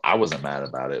 I wasn't mad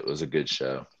about it. It was a good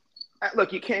show.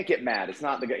 Look, you can't get mad. It's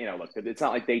not look, it's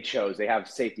not like they chose. They have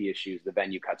safety issues. The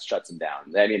venue shuts them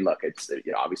down. I mean, look, it's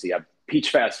obviously Peach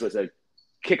Fest was a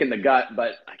kick in the gut,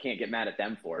 but I can't get mad at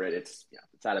them for it. It's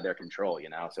out of their control,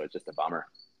 so it's just a bummer.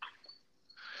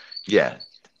 Yeah,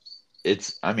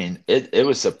 I mean it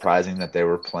was surprising that they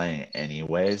were playing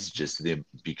anyways, just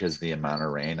because the amount of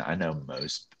rain. I know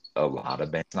a lot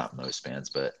of bands, not most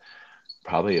bands, but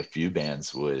probably a few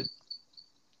bands would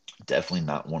definitely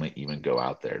not want to even go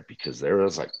out there because there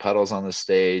was like puddles on the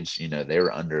stage. They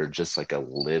were under just like a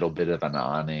little bit of an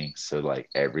awning, so like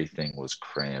everything was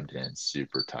crammed in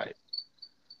super tight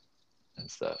and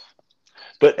stuff.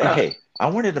 But hey, I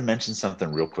wanted to mention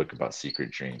something real quick about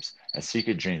Secret Dreams. At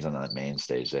Secret Dreams on that main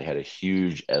stage, they had a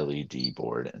huge LED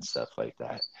board and stuff like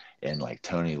that. And like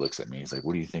Tony looks at me, he's like,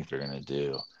 "What do you think they're gonna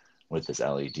do with this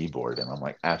LED board?" And I'm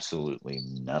like, "Absolutely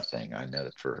nothing. I know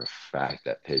for a fact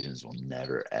that Pigeons will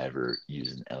never ever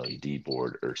use an LED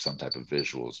board or some type of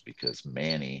visuals because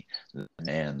Manny, the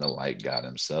man, the light god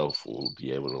himself, will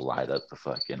be able to light up the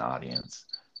fucking audience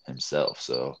himself."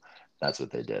 So that's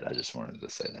what they did. I just wanted to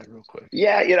say that real quick.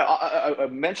 Yeah, a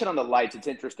mention on the lights. It's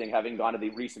interesting having gone to the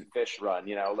recent Fish run.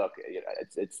 Look,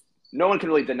 it's no one can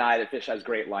really deny that Fish has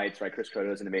great lights, right? Chris Croto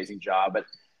does an amazing job, but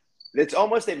it's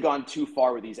almost they've gone too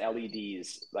far with these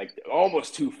LEDs, like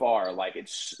almost too far.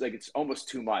 It's almost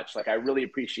too much. Like I really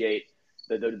appreciate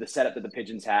the setup that the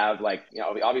Pigeons have. Like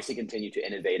we obviously continue to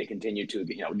innovate and continue to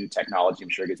new technology. I'm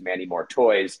sure it gives Manny more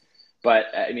toys. But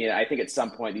I mean, I think at some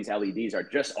point these LEDs are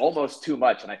just almost too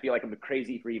much, and I feel like I'm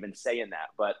crazy for even saying that.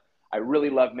 But I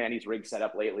really love Manny's rig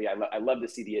setup lately. I love to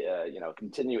see the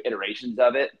continued iterations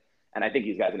of it, and I think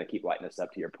these guys are going to keep lighting this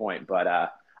up. To your point, but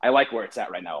I like where it's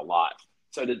at right now a lot.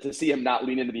 So to see him not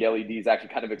lean into the LEDs actually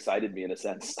kind of excited me in a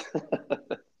sense.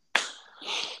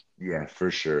 Yeah, for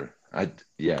sure.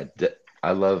 Yeah,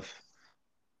 I love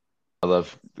I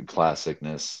love the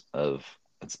classicness of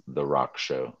the rock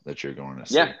show that you're going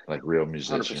to Yeah, see. Like real 100%.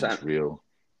 musicians, real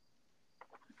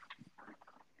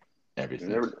everything.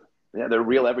 They're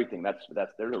real everything. That's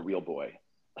they're a real boy.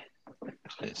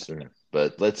 Yes, sir.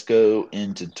 But let's go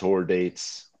into tour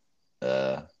dates.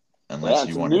 Uh, Yeah, unless and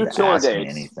you some wanted new to tour ask me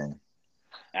dates. anything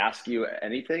Ask you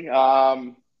anything?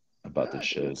 about the I think.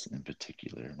 shows in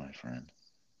particular, my friend.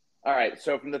 All right.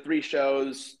 So from the three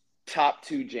shows, top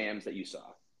two jams that you saw.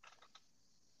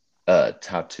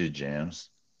 Top two jams.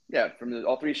 Yeah, from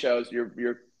all three shows,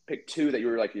 you're pick two that you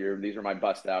were like, these are my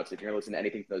bust outs. If you're gonna listen to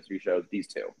anything from those three shows, these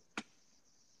two.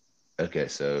 Okay,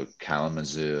 so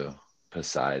Kalamazoo,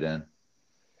 Poseidon,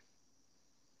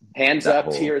 Hands that up,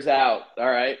 whole tears out. All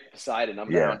right, Poseidon,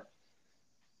 I'm yeah, down.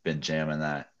 been jamming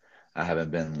that. I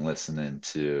haven't been listening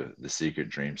to the Secret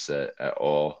Dream set at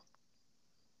all,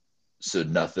 so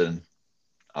nothing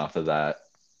off of that.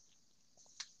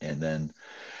 And then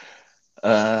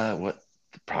what?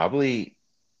 Probably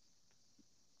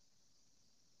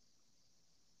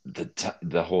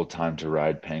the whole Time to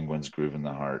Ride Penguins Groove in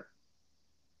the Heart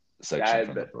section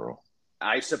from I the Burl.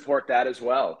 I support that as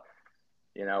well.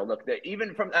 Look,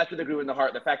 even from after the Groove in the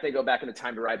Heart, the fact they go back in the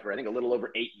Time to Ride for I think a little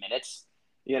over 8 minutes.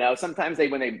 Sometimes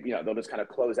when they they'll just kind of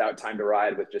close out Time to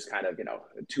Ride with just kind of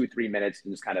 2 3 minutes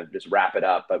and just kind of just wrap it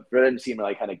up. But for them to seem to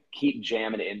like kind of keep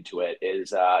jamming into it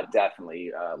is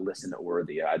definitely listen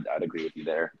worthy. I'd agree with you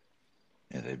there.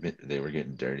 Yeah, they were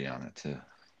getting dirty on it too.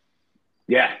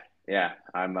 Yeah, yeah.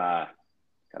 I'm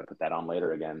gotta put that on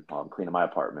later again while I'm cleaning my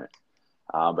apartment.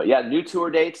 But yeah, new tour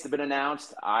dates have been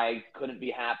announced. I couldn't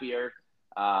be happier.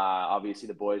 Obviously,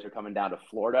 the boys are coming down to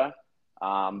Florida.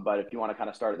 But if you want to kind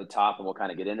of start at the top and we'll kind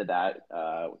of get into that,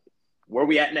 where are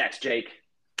we at next, Jake?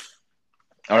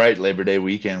 All right, Labor Day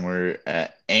weekend, we're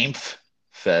at AIMF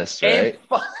Fest, Aim.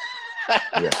 right?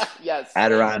 Yeah. Yes, aim.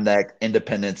 Adirondack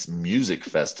Independence Music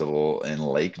Festival in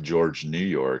Lake George, New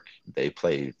York. They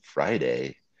play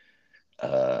Friday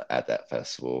at that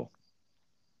festival.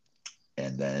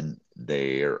 And then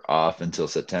they're off until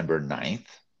September 9th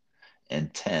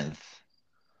and 10th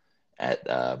at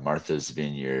Martha's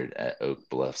Vineyard at Oak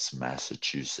Bluffs,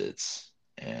 Massachusetts.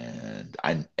 And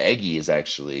Eggy is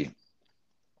actually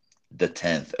the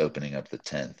 10th, opening up the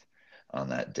 10th on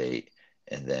that date.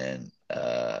 And then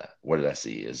what did I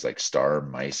see? Is like Star,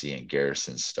 Micey, and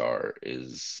Garrison Star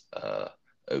is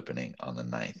opening on the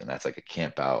 9th. And that's like a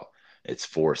camp out. It's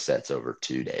 4 sets over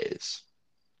 2 days.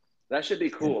 That should be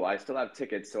And cool. I still have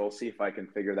tickets, so we'll see if I can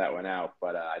figure that one out.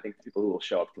 But I think the people who will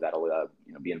show up to that will,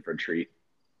 be in for a treat.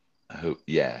 I hope,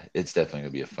 yeah, it's definitely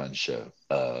going to be a fun show.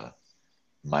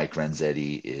 Mike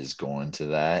Renzetti is going to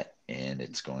that, and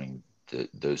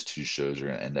those two shows are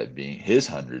going to end up being his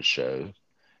 100 show,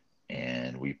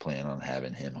 and we plan on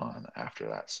having him on after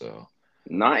that. So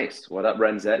Nice. What up,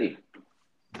 Renzetti?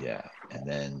 yeah, and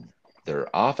then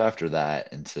they're off after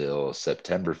that until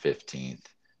September 15th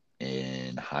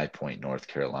in High Point, North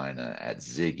Carolina at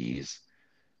Ziggy's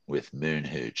with Moon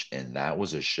Hooch, and that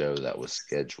was a show that was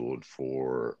scheduled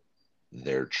for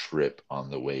their trip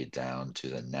on the way down to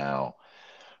the now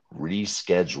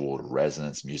rescheduled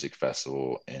Resonance Music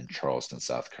Festival in Charleston,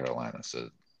 South Carolina. So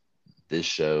this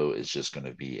show is just going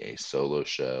to be a solo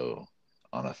show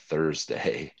on a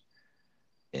Thursday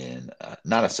in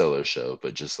not a solo show,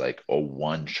 but just like a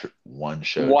one show One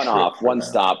trip off, for one them.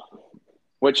 stop.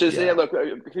 Which is, yeah, Yeah, look,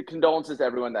 condolences to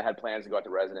everyone that had plans to go out to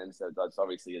Resonance. That's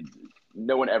obviously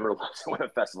no one ever loves when a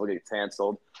festival gets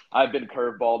canceled. I've been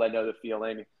curveballed. I know the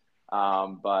feeling.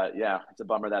 But yeah, it's a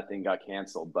bummer that thing got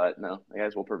canceled. But no, I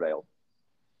guess we'll prevail.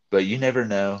 but you never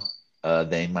know.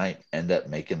 They might end up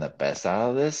making the best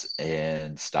out of this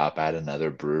and stop at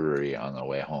another brewery on the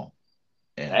way home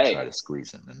and try Hey, to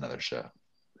squeeze in another show.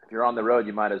 if you're on the road,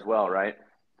 you might as well, right?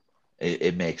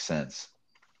 It makes sense.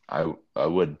 I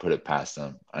wouldn't put it past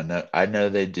them. I know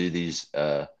they do these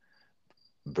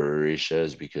brewery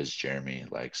shows because Jeremy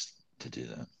likes to do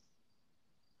them.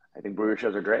 I think brewery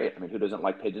shows are great. I mean, who doesn't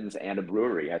like pigeons and a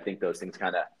brewery? I think those things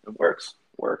kind of works.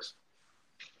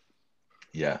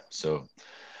 Yeah, so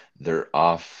they're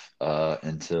off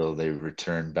until they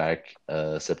return back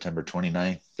September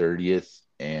 29th, 30th,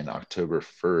 and October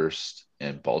 1st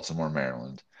in Baltimore,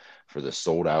 Maryland for the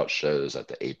sold out shows at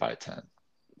the 8 by 10.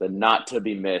 The not to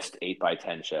be missed 8 by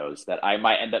 10 shows that I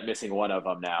might end up missing one of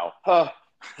them now. Huh.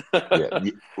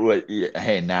 Yeah,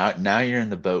 hey, now you're in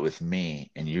the boat with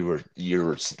me, and you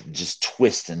were just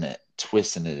twisting it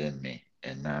in me,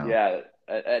 and now Yeah,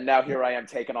 and now here I am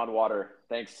taking on water.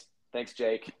 Thanks,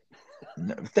 Jake.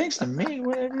 no, thanks to me,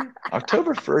 whatever.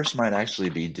 October 1st might actually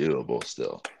be doable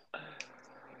still.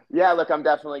 Yeah, look, I'm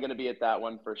definitely going to be at that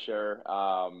one for sure.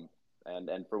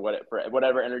 And for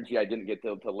whatever energy I didn't get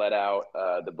to let out,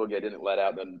 the boogie I didn't let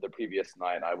out the previous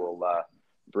night, I will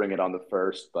bring it on the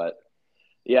first. But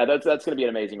yeah, that's going to be an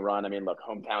amazing run. I mean, look,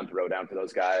 hometown throwdown for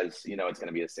those guys. It's going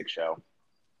to be a sick show.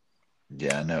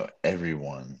 Yeah, I know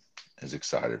everyone is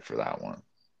excited for that one.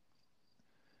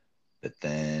 But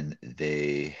then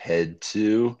they head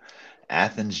to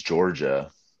Athens,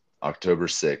 Georgia, October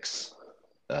 6th,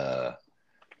 uh,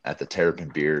 at the Terrapin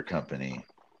Beer Company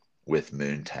with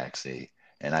Moon Taxi.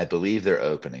 And I believe they're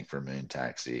opening for Moon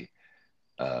Taxi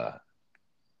uh,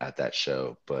 at that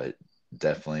show, but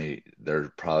definitely they're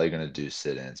probably going to do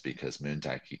sit-ins because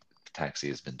Taxi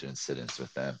has been doing sit-ins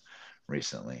with them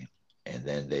recently. And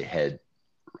then they head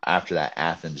after that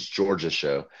Athens, Georgia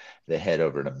show, they head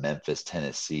over to Memphis,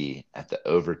 Tennessee at the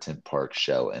Overton Park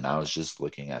Shell. And I was just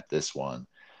looking at this one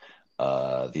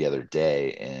the other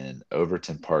day, and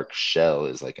Overton Park Shell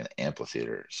is like an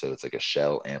amphitheater. So it's like a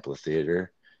shell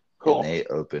amphitheater, and Cool. they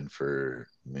open for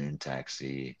Moon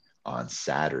Taxi on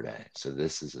Saturday. So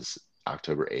this is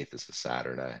October 8th is a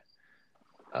Saturday.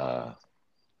 Uh,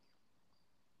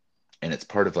 and it's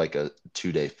part of like a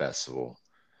 2 day festival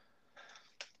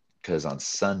because on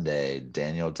Sunday,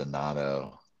 Daniel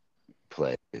Donato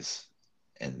plays,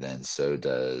 and then so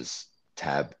does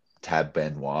Tab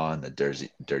Benoit and the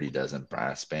Dirty Dozen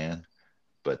Brass Band.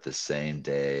 But the same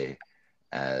day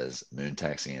as Moon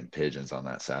Taxi and Pigeons on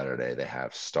that Saturday, they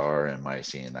have Star and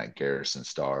Micey and that Garrison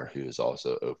Star who is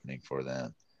also opening for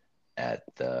them at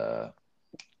the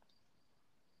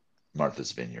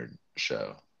Martha's Vineyard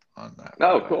show on that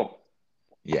Oh, Friday. cool.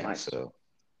 Yeah, Nice. so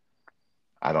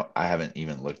I haven't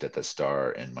even looked at the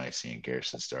Star and Micey and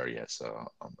Garrison Star yet, so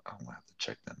I'm gonna have to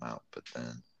check them out. But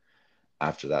then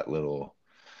after that little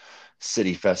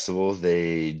city festival,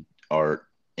 they are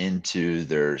into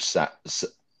their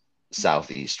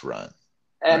southeast run,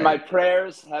 And my right?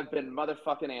 prayers have been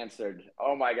motherfucking answered.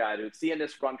 Oh my god, dude. Seeing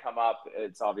this run come up,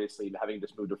 it's obviously having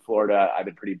just moved to Florida. I've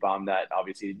been pretty bummed that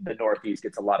obviously the Northeast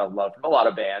gets a lot of love from a lot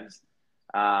of bands.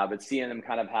 But seeing them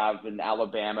kind of have in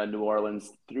Alabama, New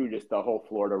Orleans, through just the whole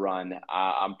Florida run,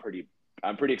 I'm pretty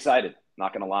excited.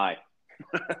 Not gonna lie.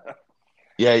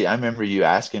 Yeah, I remember you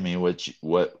asking me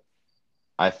what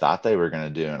I thought they were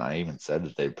going to do, and I even said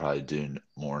that they'd probably do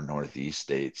more Northeast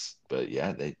states. But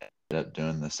yeah, they ended up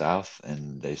doing the South,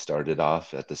 and they started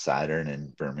off at the Saturn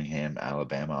in Birmingham,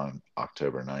 Alabama on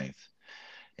October 9th.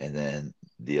 And then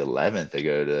the 11th, they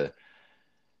go to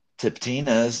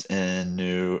Tiptina's in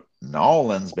New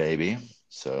Orleans, baby.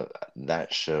 So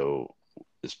that show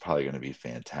is probably going to be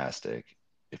fantastic.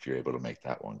 If you're able to make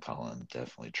that one, Colin,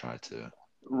 definitely try to.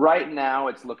 Right now,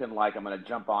 it's looking like I'm gonna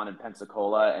jump on in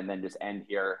Pensacola and then just end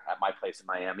here at my place in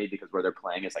Miami because where they're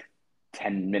playing is like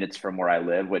 10 minutes from where I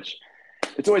live, which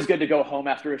it's always good to go home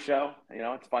after a show.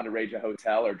 It's fun to rage a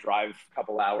hotel or drive a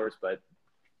couple hours, but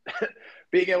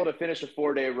being able to finish a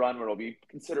 4 day run where I'll be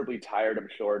considerably tired, I'm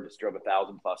sure, just drove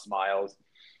 1,000+ miles,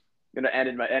 gonna end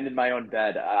in my own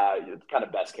bed. It's kind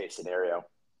of best case scenario.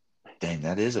 Dang,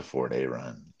 that is a 4 day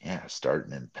run. Yeah,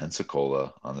 starting in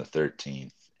Pensacola on the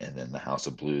 13th, and then the House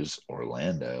of Blues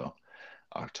Orlando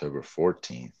October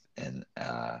 14th, and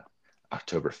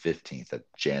October 15th at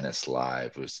Janice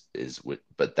Live was is with,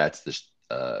 but that's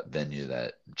the venue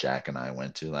that Jack and I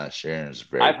went to last year, and it was a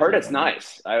very I've heard cool it's venue.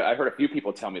 nice. I've heard a few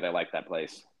people tell me they like that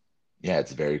place. Yeah,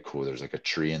 it's very cool. There's like a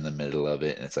tree in the middle of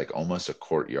it, and it's like almost a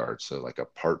courtyard, so like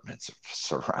apartments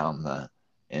surround the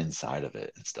inside of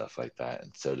it and stuff like that.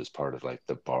 And so does part of like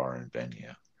the bar and venue.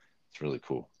 It's really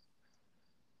cool.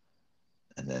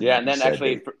 And then, Yeah, like and you then said,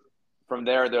 actually they from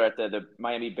there they're at the the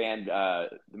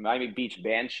Miami Beach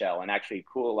band shell, and actually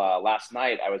cool. Last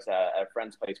night I was at a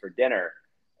friend's place for dinner,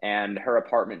 and her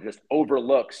apartment just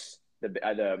overlooks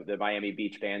the Miami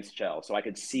Beach band shell, so I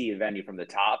could see a venue from the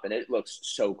top, and it looks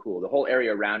so cool. The whole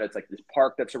area around it's like this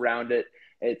park that's around it.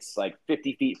 It's like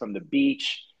 50 feet from the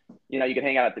beach. You can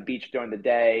hang out at the beach during the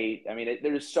day. I mean,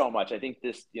 there's so much. I think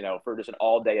this, for just an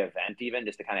all day event, even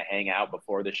just to kind of hang out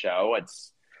before the show,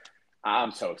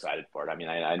 I'm so excited for it. I mean,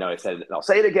 I know I said it, and I'll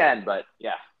say it again, but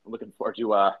yeah, I'm looking forward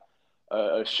to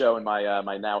a show in my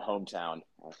now hometown.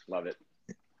 I love it.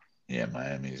 yeah,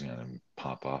 Miami's gonna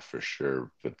pop off for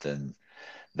sure. But then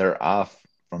they're off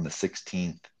from the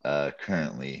 16th.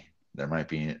 Currently, there might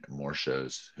be more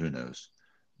shows. Who knows?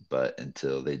 But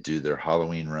until they do their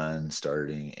Halloween run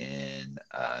starting in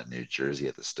New Jersey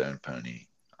at the Stone Pony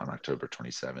on October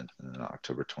 27th, and then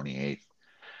October 28th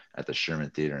at the Sherman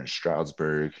Theater in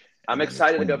Stroudsburg, I'm and then the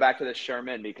excited to go 20th. back to the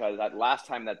Sherman because that last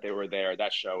time that they were there,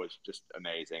 that show was just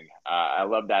amazing. I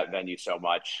love that venue so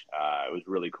much. It was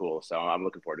really cool. So I'm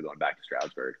looking forward to going back to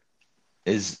Stroudsburg.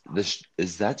 Is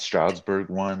that Stroudsburg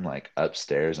one like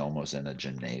upstairs, almost in a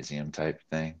gymnasium type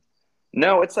thing?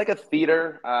 No, it's like a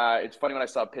theater. It's funny when I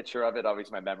saw a picture of it.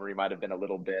 Obviously, my memory might have been a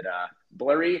little bit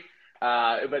blurry,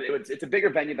 but it's a bigger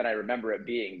venue than I remember it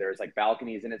being. There's like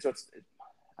balconies in it, so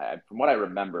from what I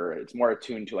remember, it's more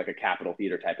attuned to like a Capitol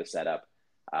Theater type of setup.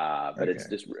 But it's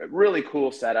Okay. just really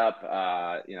cool setup.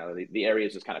 The area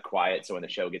is just kind of quiet, so when the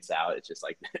show gets out, it's just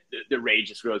like the rage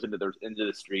just goes into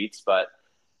the streets. But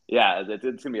yeah,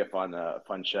 it's gonna be a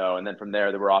fun show. And then from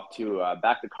there, they were off to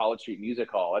back to College Street Music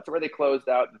Hall. That's where they closed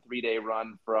out the 3 day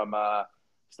run from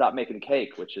Stop Making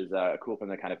Cake, which is cool for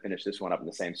them to kind of finish this one up in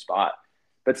the same spot.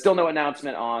 But still no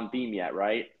announcement on theme yet,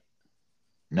 right?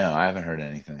 No, I haven't heard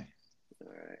anything. All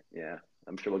right, yeah,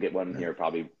 I'm sure we'll get one No. here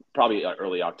probably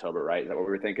early October, right? Is that what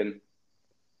we were thinking?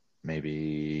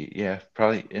 Maybe, yeah,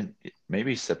 probably in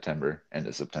maybe September, end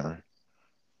of September.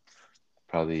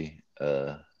 Probably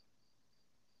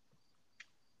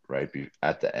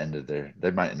at the end of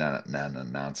they might not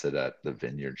announce it at the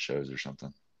Vineyard shows or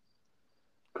something.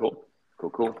 Cool,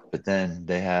 cool. But then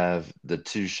they have the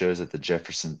two shows at the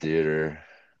Jefferson Theater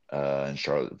in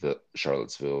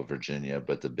Charlottesville, Virginia.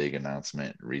 But the big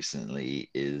announcement recently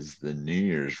is the New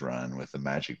Year's run with the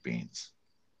Magic Beans.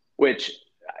 Which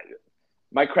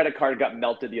my credit card got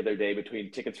melted the other day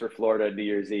between tickets for Florida and New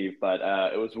Year's Eve, but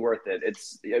it was worth it.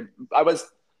 I was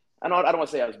I don't want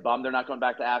to say I was bummed they're not going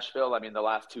back to Asheville. I mean, the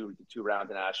last two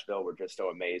rounds in Asheville were just so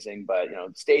amazing. But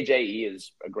Stage AE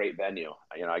is a great venue.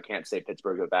 I can't say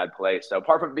Pittsburgh's a bad place. So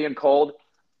apart from being cold,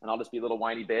 and I'll just be a little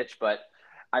whiny bitch, but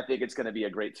I think it's going to be a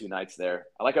great 2 nights there.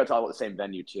 I like how it's all at the same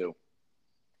venue too.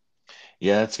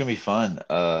 Yeah, it's gonna be fun.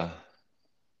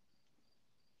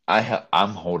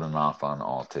 I'm holding off on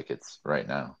all tickets right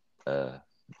now.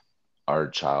 Our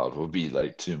child will be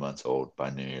like 2 months old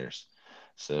by New Year's,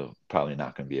 so probably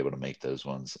not going to be able to make those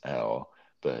ones at all.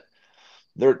 But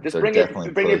Just they're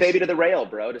definitely bring your baby close. to the rail,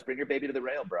 bro. Just bring your baby to the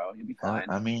rail, bro. You'll be fine.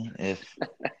 I mean, if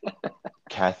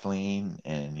Kathleen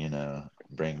and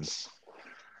brings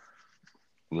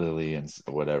Lily and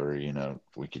whatever,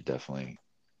 we could definitely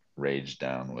rage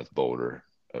down with Boulder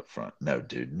up front. No,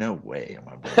 dude, no way am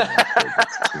I bringing my kid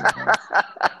that's 2 months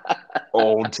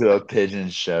old to a pigeon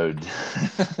show.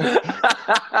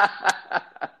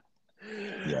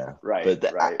 Yeah, Right, but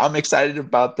right. I'm excited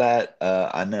about that.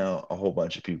 I know a whole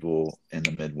bunch of people in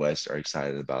the Midwest are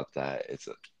excited about that. It's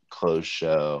a closed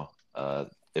show.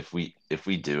 If we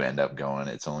do end up going,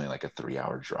 it's only like a 3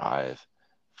 hour drive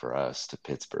for us to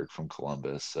Pittsburgh from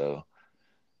Columbus. So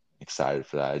excited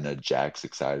for that. I know Jack's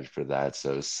excited for that.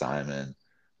 So is Simon.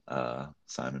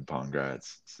 Simon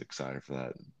Pongratz is excited for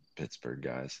that. Pittsburgh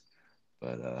guys.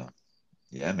 But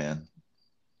yeah, man,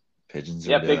 pigeons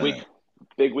are Yeah, doing it.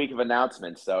 big week of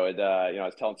announcements. So I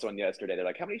was telling someone yesterday, they're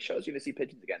like, "How many shows are you gonna see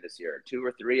pigeons again this year? Two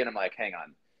or three?" And I'm like, "Hang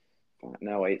on,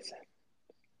 no, wait,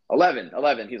 11.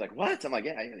 He's like, "What?" I'm like,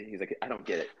 "Yeah." He's like, "I don't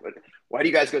get it. Why do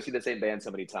you guys go see the same band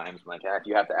so many times?" I'm like, "If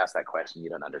you have to ask that question, you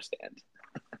don't understand."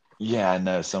 Yeah, I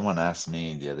know. Someone asked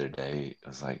me the other day, I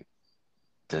was like,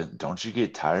 don't you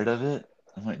get tired of it?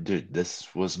 I'm like, dude,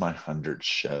 this was my 100th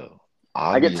show.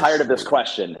 I get tired of this Obviously,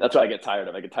 question. That's what I get tired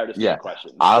of. I get tired of yeah, stupid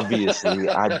questions. obviously,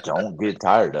 I don't get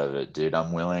tired of it, dude.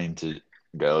 I'm willing to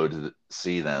go to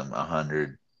see them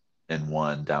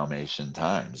 101 Dalmatian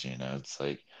times. It's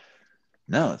like,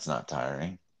 no, it's not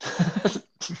tiring.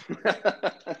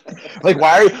 Like,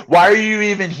 why are you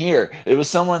even here? It was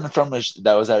someone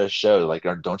that was at a show. Like,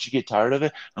 don't you get tired of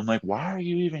it? I'm like, why are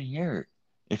you even here?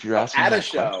 If you're Oh, asking that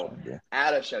show. question, dude.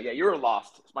 At a show. Yeah, you were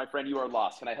lost. My friend, you are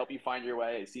lost. Can I help you find your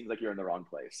way? It seems like you're in the wrong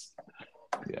place.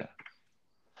 Yeah.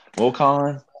 Well,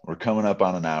 Colin, we're coming up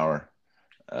on an hour.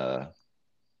 Uh,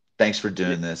 Thanks for Yeah,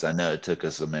 doing this. I know it took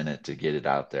us a minute to get it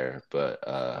out there,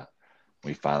 but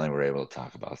we finally were able to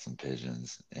talk about some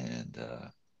pigeons. And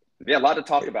yeah, a lot to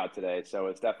talk about today. So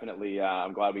it's definitely,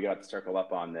 I'm glad we got to circle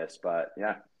up on this. But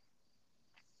yeah,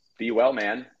 be well,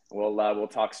 man. We'll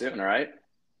talk soon. All right.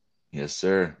 yes,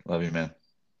 sir. Love you, man.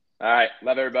 All right.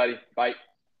 Love everybody. Bye.